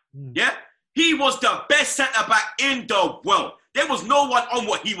right. Yeah? He was the best centre-back in the world. There was no one on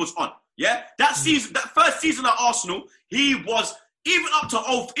what he was on. Yeah? That season, that first season at Arsenal, he was even up to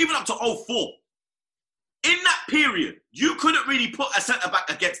 04. In that period, you couldn't really put a centre-back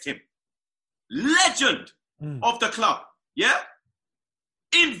against him. Legend of the club. Yeah?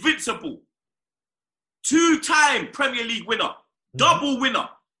 Invincible. 2-time Premier League winner. Double winner.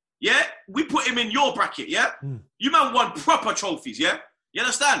 Yeah? We put him in your bracket, yeah? You man won proper trophies, yeah? You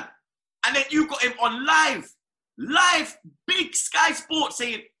understand? And then you got him on live, big Sky Sports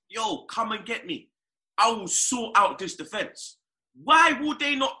saying, yo, come and get me. I will sort out this defence. Why would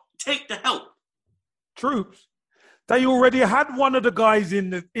they not take the help? Troops. They already had one of the guys in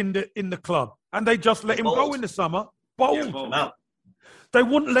the club, and they just let him go in the summer. Bold. Yeah, bold. They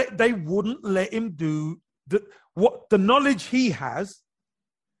wouldn't let him do the knowledge he has.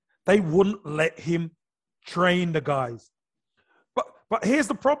 They wouldn't let him train the guys. But here's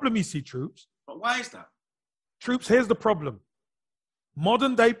the problem, you see, Troops. But why is that? Troops, here's the problem.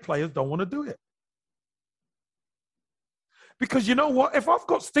 Modern day players don't want to do it. Because you know what? If I've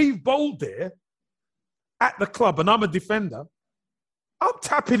got Steve Bold there at the club and I'm a defender, I'm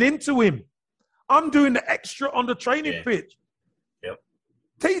tapping into him. I'm doing the extra on the training pitch. Yep.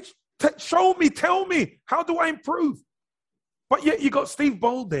 Show me, tell me, how do I improve? But yet you got Steve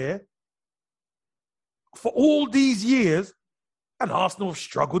Bold there for all these years, and Arsenal have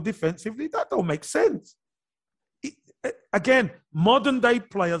struggled defensively. That don't make sense. Again, modern day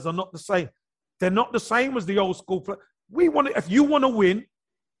players are not the same. They're not the same as the old school play. If you want to win,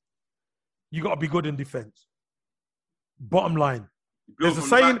 you got to be good in defense. Bottom line. There's a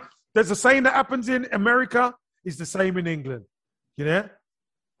saying that happens in America, is the same in England. You know?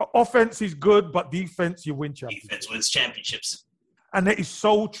 Offense is good, but defense, you win championships. Defense wins championships. And that is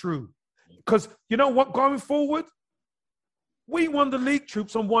so true. Because you know what, going forward, we won the league,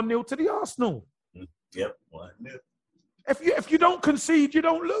 Troops, on 1-0 to the Arsenal. Yep. 1-0. If you don't concede, you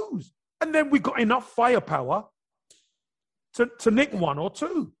don't lose. And then we got enough firepower to nick 1 or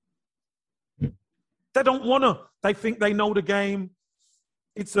 2. They don't want to. They think they know the game.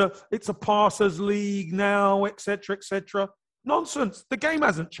 It's a passers league now, etc., etc. Nonsense. The game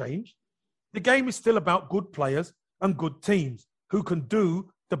hasn't changed. The game is still about good players and good teams who can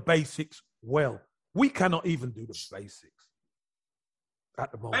do the basics well. We cannot even do the basics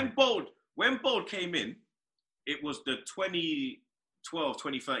at the moment. When Bold came in, it was the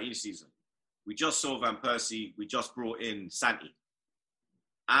 2012-2013 season. We just saw Van Persie. We just brought in Santi.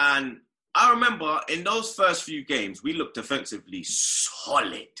 And I remember in those first few games, we looked defensively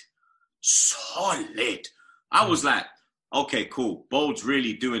solid. I was like, okay, cool. Bold's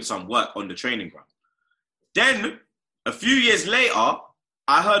really doing some work on the training ground. Then, a few years later,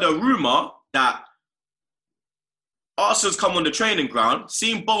 I heard a rumor that Arsenal's come on the training ground,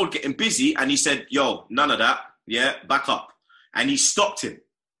 seen Bold getting busy, and he said, yo, none of that. Yeah, back up. And he stopped him.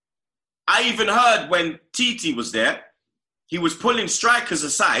 I even heard when Titi was there, he was pulling strikers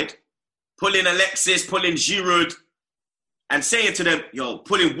aside, pulling Alexis, pulling Giroud, and saying to them, yo,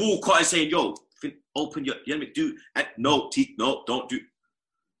 pulling Walcott and saying, yo, open your, let me do, and no, don't do.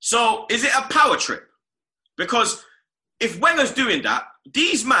 So is it a power trip? Because if Wenger's doing that,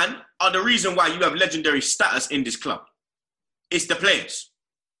 these men are the reason why you have legendary status in this club. It's the players.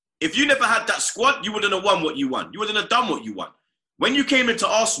 If you never had that squad, you wouldn't have won what you won. You wouldn't have done what you won. When you came into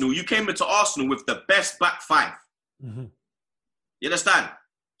Arsenal with the best back five. Mm-hmm. You understand?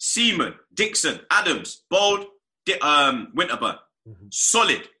 Seaman, Dixon, Adams, Bold, Winterburn. Mm-hmm.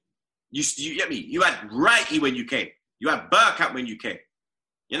 Solid. You get me? You had Wrighty when you came. You had Burkhardt when you came.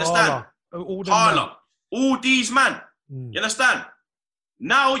 You understand? Harlan. All these man. You understand?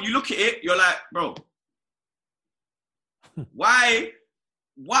 Now you look at it, you're like, bro, why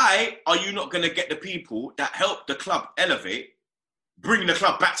are you not going to get the people that help the club elevate, bring the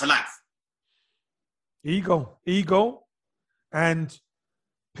club back to life? Ego, and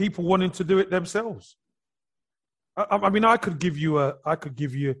people wanting to do it themselves. I mean, I could give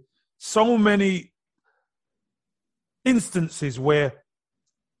you so many instances where,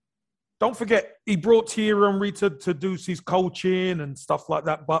 don't forget, he brought Thierry Henry to do his coaching and stuff like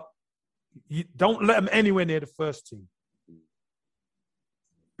that, but you don't let him anywhere near the first team.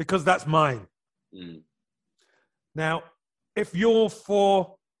 Because that's mine. Now, if you're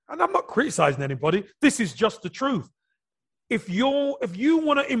for, and I'm not criticizing anybody, this is just the truth. If you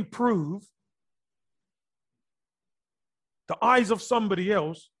want to improve, the eyes of somebody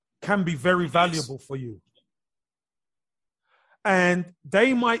else can be very valuable for you. And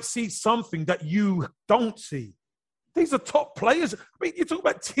they might see something that you don't see. These are top players. I mean, you talk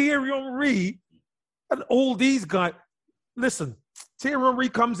about Thierry Henry and all these guys. Listen, Thierry Henry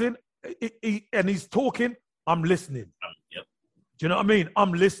comes in and he's talking, I'm listening. Yep. Do you know what I mean?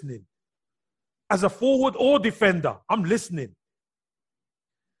 I'm listening. As a forward or defender, I'm listening.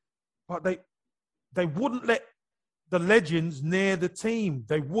 But they wouldn't let the legends near the team.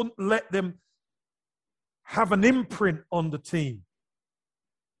 They wouldn't let them have an imprint on the team.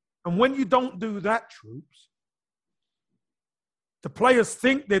 And when you don't do that, Troops, the players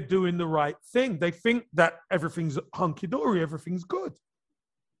think they're doing the right thing. They think that everything's hunky-dory, everything's good.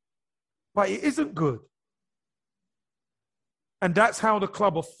 But it isn't good. And that's how the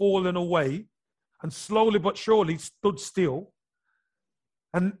club have fallen away and slowly but surely stood still.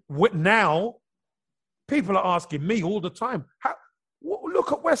 And now, people are asking me all the time,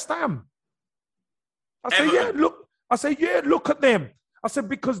 look at West Ham. I say, look at them. I said,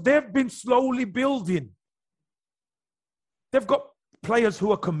 because they've been slowly building. They've got players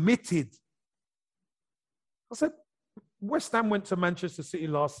who are committed. I said, West Ham went to Manchester City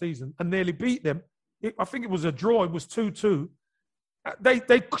last season and nearly beat them. I think it was a draw. It was 2-2.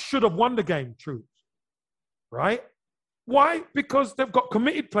 They should have won the game, Troops. Right? Why? Because they've got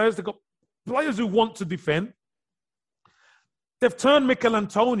committed players. They've got players who want to defend. They've turned Mikel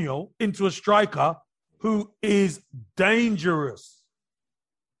Antonio into a striker who is dangerous.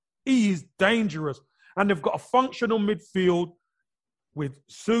 He is dangerous. And they've got a functional midfield with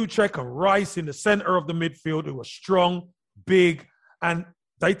Souček and Rice in the center of the midfield who are strong, big, and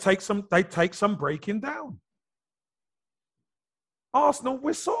they take some breaking down. Arsenal,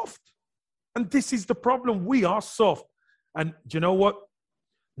 we're soft. And this is the problem. We are soft. And do you know what?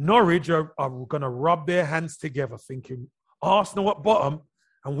 Norwich are going to rub their hands together thinking Arsenal at bottom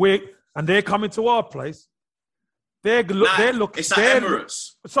and they're coming to our place. They're looking. It's at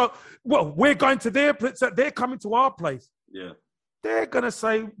Emirates. We're going to their place. They're coming to our place. Yeah. They're going to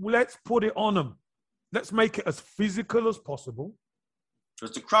say, let's put it on them. Let's make it as physical as possible.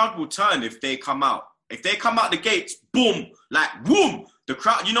 Because the crowd will turn if they come out. If they come out the gates, boom, like boom, the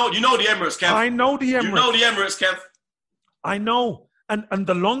crowd. You know the Emirates, Kev. I know the Emirates. You know the Emirates, Kev. I know. And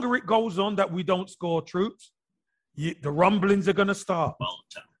the longer it goes on that we don't score troops, the rumblings are going to start.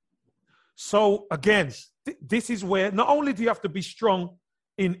 So again, this is where not only do you have to be strong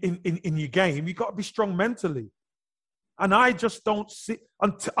in your game, you got to be strong mentally. And I just don't see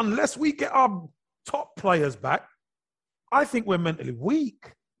unless we get our top players back. I think we're mentally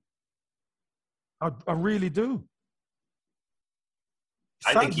weak. I really do.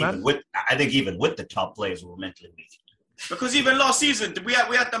 I think even with the top players, we're mentally weak. Because even last season, we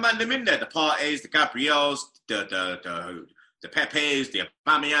had the man them in there, the Partey's, the Gabriels, the Pepes, the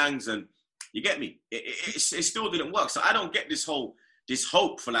Aubameyangs, and you get me. It still didn't work. So I don't get this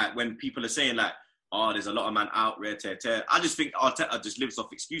hope for like when people are saying like, oh, there's a lot of man out there. I just think Arteta just lives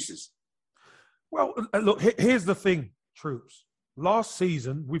off excuses. Well, look, here's the thing, troops. Last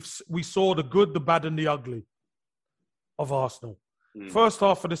season, we saw the good, the bad, and the ugly of Arsenal. First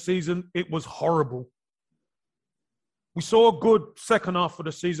half of the season, it was horrible. We saw a good second half of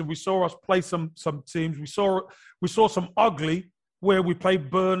the season. We saw us play some teams. We saw some ugly where we played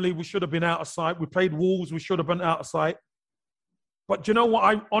Burnley. We should have been out of sight. We played Wolves. We should have been out of sight. But you know what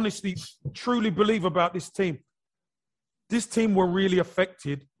I honestly, truly believe about this team? This team were really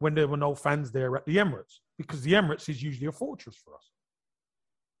affected when there were no fans there at the Emirates, because the Emirates is usually a fortress for us.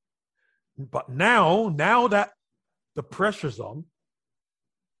 But now that the pressure's on,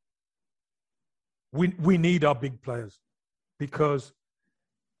 we need our big players. Because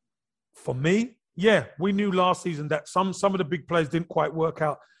for me, yeah, we knew last season that some of the big players didn't quite work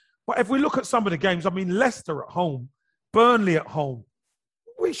out. But if we look at some of the games, I mean, Leicester at home, Burnley at home,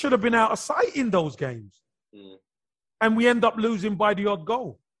 we should have been out of sight in those games. And we end up losing by the odd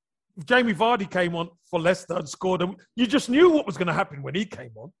goal. If Jamie Vardy came on for Leicester and scored, you just knew what was going to happen when he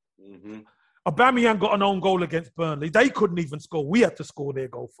came on. Aubameyang got an own goal against Burnley. They couldn't even score. We had to score their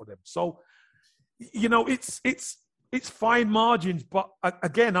goal for them. So, you know, it's fine margins. But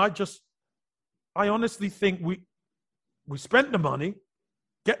again, I honestly think we spent the money,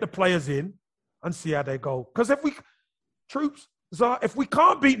 get the players in, and see how they go. Because if we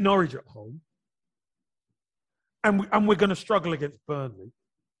can't beat Norwich at home, and we're going to struggle against Burnley,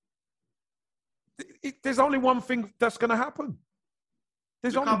 there's only one thing that's going to happen.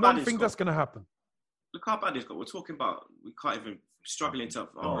 There's only one thing that's going to happen. Look how bad it's got. We're talking about, we can't even, struggling to,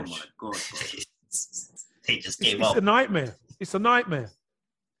 oh my God. They just gave up. It's a nightmare. It's a nightmare.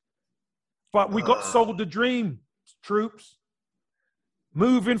 But we got sold the dream, troops.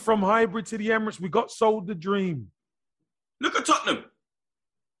 Moving from hybrid to the Emirates, we got sold the dream. Look at Tottenham.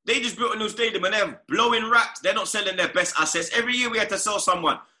 They just built a new stadium and they're blowing racks. They're not selling their best assets. Every year we had to sell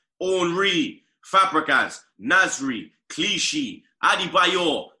someone. Henry, Fabregas, Nasri, Clichy,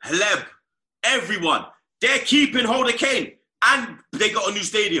 Adebayor, Haleb, everyone. They're keeping hold of Kane and they got a new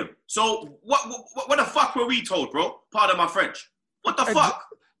stadium. So what the fuck were we told, bro? Pardon my French. What the fuck?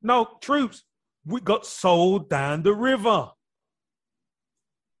 No, troops. We got sold down the river.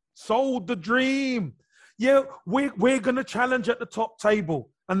 Sold the dream. Yeah, we're going to challenge at the top table.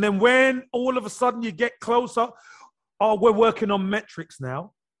 And then when all of a sudden you get closer, we're working on metrics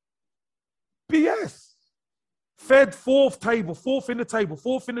now. BS. Fed fourth in the table,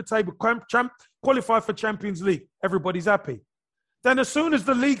 qualify for Champions League. Everybody's happy. Then as soon as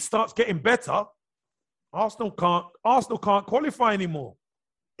the league starts getting better, Arsenal can't qualify anymore.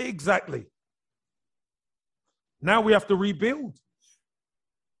 Exactly. Now we have to rebuild.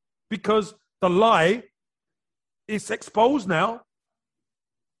 Because the lie is exposed now.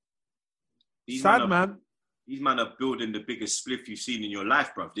 Sad, man. These men are building the biggest spliff you've seen in your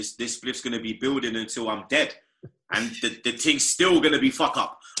life, bro. This spliff's going to be building until I'm dead. And the thing's still going to be fuck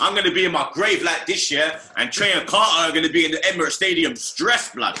up. I'm going to be in my grave like this year, and Trey and Carter are going to be in the Emirates Stadium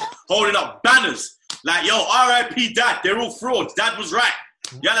stressed, blood, holding up banners. Like, yo, R.I.P. Dad. They're all frauds. Dad was right.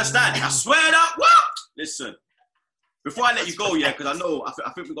 You understand? I swear that. What? Listen. Before I let you go, yeah, because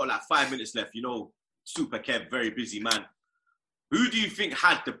I think we've got like 5 minutes left. You know, Super Kev, very busy man. Who do you think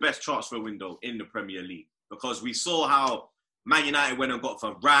had the best transfer window in the Premier League? Because we saw how Man United went and got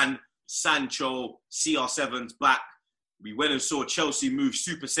Varane, Sancho, CR7's back. We went and saw Chelsea move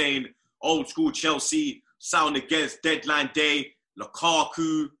Super Saiyan, old school Chelsea, sound against deadline day,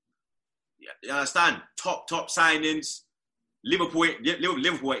 Lukaku. You understand? Top signings. Liverpool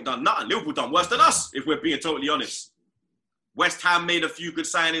ain't done nothing. Liverpool done worse than us, if we're being totally honest. West Ham made a few good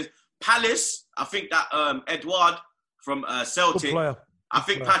signings. Palace, I think that Edouard from Celtic. I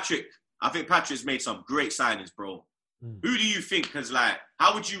think Patrick's made some great signings, bro. Who do you think has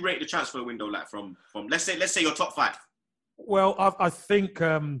how would you rate the transfer window from let's say your top 5? Well, I think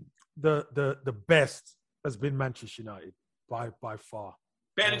the best has been Manchester United by far.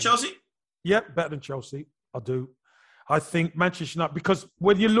 Better than Chelsea? Yeah, better than Chelsea. I do. I think Manchester United, because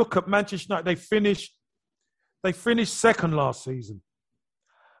when you look at Manchester United, they finished second last season.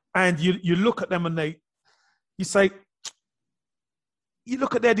 And you look at them and you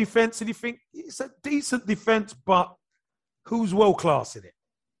look at their defense and you think it's a decent defense, but who's world class in it?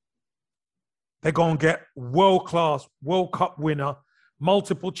 They're going to get world class, World Cup winner,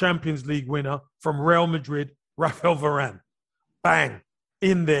 multiple Champions League winner from Real Madrid, Rafael Varane. Bang.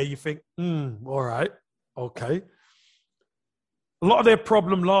 In there, you think, all right, okay. A lot of their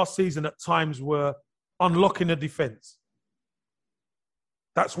problem last season at times were unlocking the defense.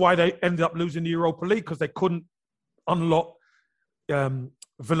 That's why they ended up losing the Europa League, because they couldn't unlock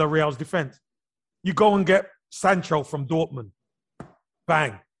Villarreal's defense. You go and get Sancho from Dortmund.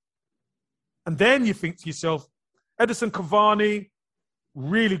 Bang. And then you think to yourself, Edinson Cavani,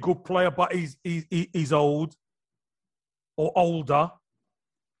 really good player, but he's old or older.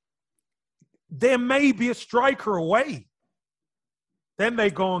 There may be a striker away. Then they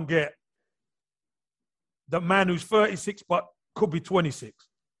go and get the man who's 36 but could be 26.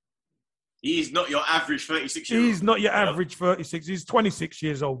 He's not your average 36-year-old. He's not your average 36. He's 26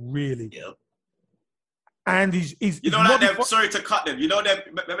 years old, really. Yep. And he's you know that them, sorry to cut them. You know them.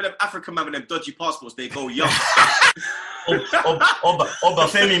 Remember them African man with them dodgy passports? They go young.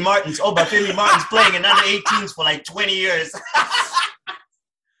 Obafemi Martins playing in under 18s for like 20 years.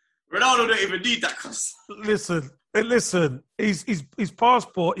 Ronaldo don't even need that. Listen. His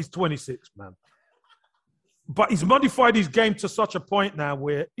passport is 26, man. But he's modified his game to such a point now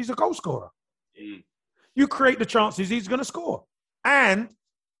where he's a goal scorer. You create the chances, he's going to score. And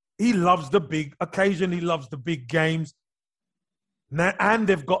he loves the big occasion. He loves the big games. Now, and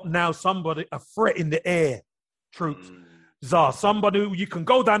they've got now a threat in the air, troops. Zah, somebody who you can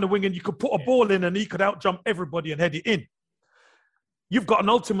go down the wing and you can put a ball in and he could outjump everybody and head it in. You've got an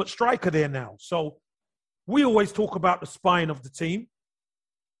ultimate striker there now. So we always talk about the spine of the team.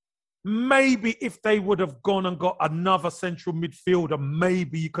 Maybe if they would have gone and got another central midfielder,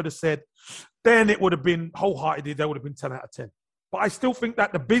 maybe you could have said, then it would have been wholeheartedly, they would have been 10 out of 10. But I still think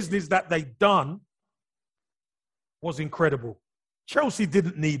that the business that they've done was incredible. Chelsea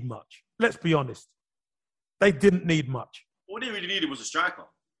didn't need much. Let's be honest. They didn't need much. All they really needed was a striker.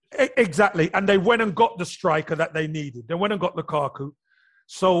 Exactly. And they went and got the striker that they needed. They went and got Lukaku.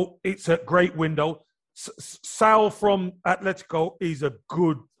 So it's a great window. Sal from Atletico is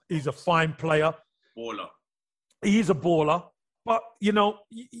he's a fine player. Baller. He's a baller. But, you know,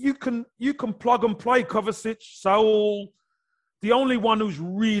 you can plug and play Kovacic, Saul. The only one who's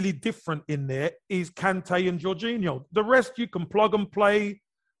really different in there is Kante and Jorginho. The rest you can plug and play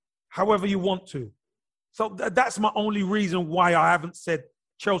however you want to. So that's my only reason why I haven't said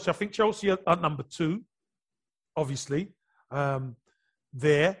Chelsea. I think Chelsea are number 2, obviously,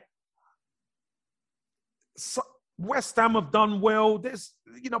 there. So West Ham have done well. There's,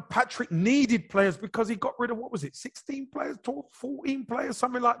 Patrick needed players because he got rid of, 16 players, 14 players,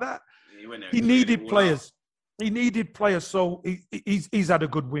 something like that. He needed players. He needed players, so he's had a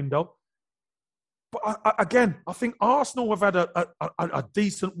good window. But again, I think Arsenal have had a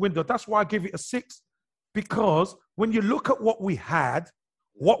decent window. That's why I give it a 6. Because when you look at what we had,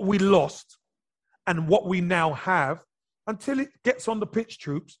 what we lost, and what we now have, until it gets on the pitch,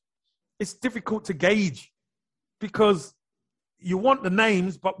 troops, it's difficult to gauge. Because you want the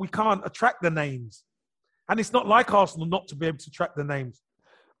names, but we can't attract the names. And it's not like Arsenal not to be able to track the names.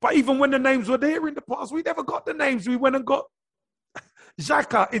 But even when the names were there in the past, we never got the names. We went and got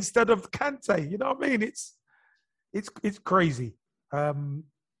Xhaka instead of Kante. You know what I mean? It's crazy. So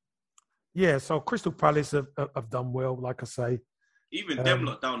Crystal Palace have done well, like I say. Even them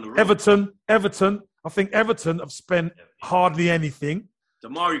lot down the road. Everton. I think Everton have spent hardly anything.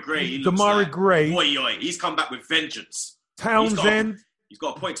 Damari Gray. Boy, he's come back with vengeance. Townsend. He's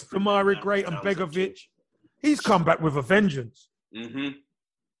got a point to prove. Damari Gray and Begovic. He's come back with a vengeance. Mm-hmm.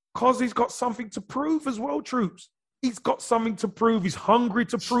 Because he's got something to prove as well, troops. He's got something to prove. He's hungry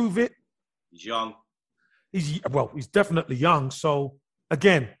to prove it. He's young. He's definitely young. So,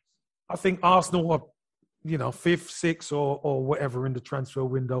 again, I think Arsenal are, 5th, 6th or whatever in the transfer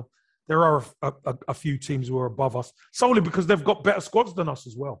window. There are a few teams who are above us, solely because they've got better squads than us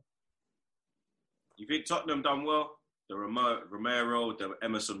as well. You think Tottenham done well? The Romero, the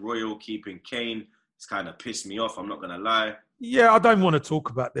Emerson Royal keeping Kane. It's kind of pissed me off. I'm not gonna lie. Yeah, I don't want to talk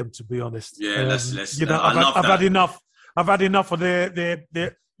about them, to be honest. Yeah, let's. You know, I've had enough. I've had enough of their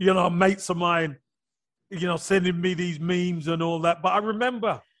you know, mates of mine, you know, sending me these memes and all that. But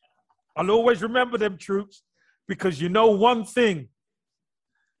I'll always remember them, Troops, because you know one thing.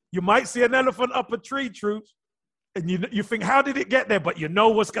 You might see an elephant up a tree, Troops, and you think, how did it get there? But you know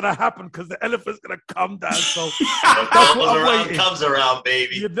what's going to happen because the elephant's going to come down. So that's what I'm waiting. Comes around,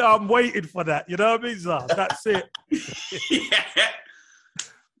 baby. You know, I'm waiting for that. You know what I mean, Zah? That's it. Yeah.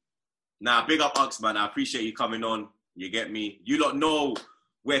 Nah, big up Ux, man. I appreciate you coming on. You get me? You lot know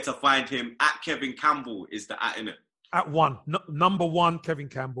where to find him. At Kevin Campbell is the at, innit? At one. Number one, Kevin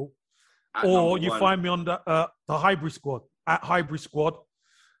Campbell. At Or you one. find me on the Hybrid Squad, at Hybrid Squad,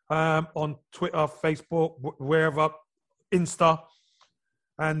 on Twitter, Facebook, wherever, Insta.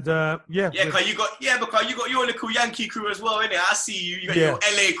 And because you got your little Yankee crew as well, innit? I see you. You got Yeah. your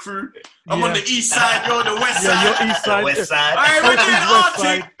LA crew. I'm Yeah. on the east side, you're on the west Yeah, side. you're East Side. West Side. Hey, we're doing West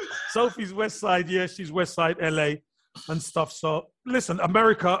Arctic. Side. Sophie's West Side, yeah, she's West Side, LA and stuff. So listen,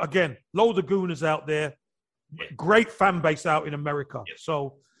 America, again, load of gooners out there. Yeah. Great fan base out in America. Yeah.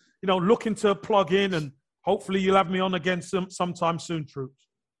 So, you know, looking to plug in and hopefully you'll have me on again sometime soon, Troops.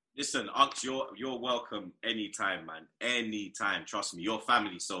 Listen, Ux, you're welcome anytime, man. Anytime. Trust me, your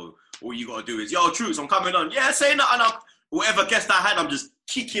family. So all you gotta do is, yo, Troops, I'm coming on. Yeah, say nothing up. Whatever guest I had, I'm just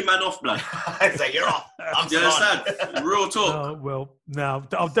kicking man off, blood. It's like, you're off. I'm Do you still on. understand? Real talk. Well, now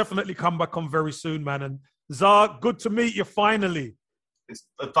I'll definitely come back on very soon, man. And Zah, good to meet you finally. It's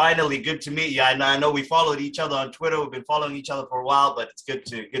finally good to meet you. I know we followed each other on Twitter. We've been following each other for a while, but it's good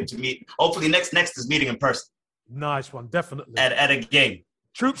to meet. Hopefully next is meeting in person Nice one, definitely. at a game.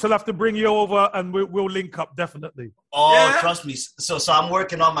 Troops will have to bring you over and we'll link up, definitely. Oh, Yeah. trust me. So I'm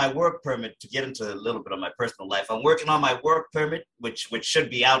working on my work permit to get into a little bit of my personal life. I'm working on my work permit, which should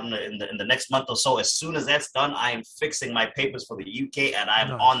be out in the next month or so. As soon as that's done, I am fixing my papers for the UK and I'm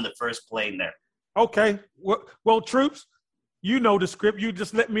Nice. on the first plane there. Okay. Well, Troops, you know the script. You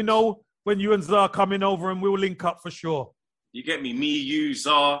just let me know when you and Zah are coming over and we'll link up for sure. You get me? Me, you,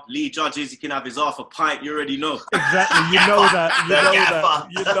 Zah, Lee Judges, he can have his half a pint, you already know. Exactly. You know that.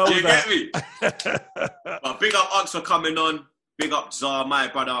 You know You that. get me? But big up Ux for coming on. Big up Zah, my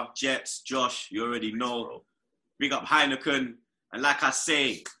brother, Jets, Josh, you already know. Big up Heineken. And like I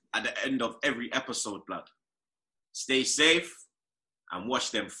say at the end of every episode, blood, stay safe and wash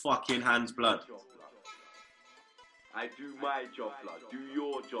them fucking hands, blood. I do my job, blood. Do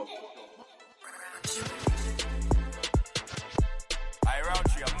your job. I round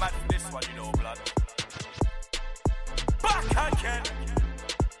you, I'm mad for this one, you know, blood. Back again.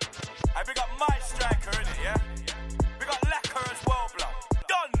 I pick up my striker, innit, yeah?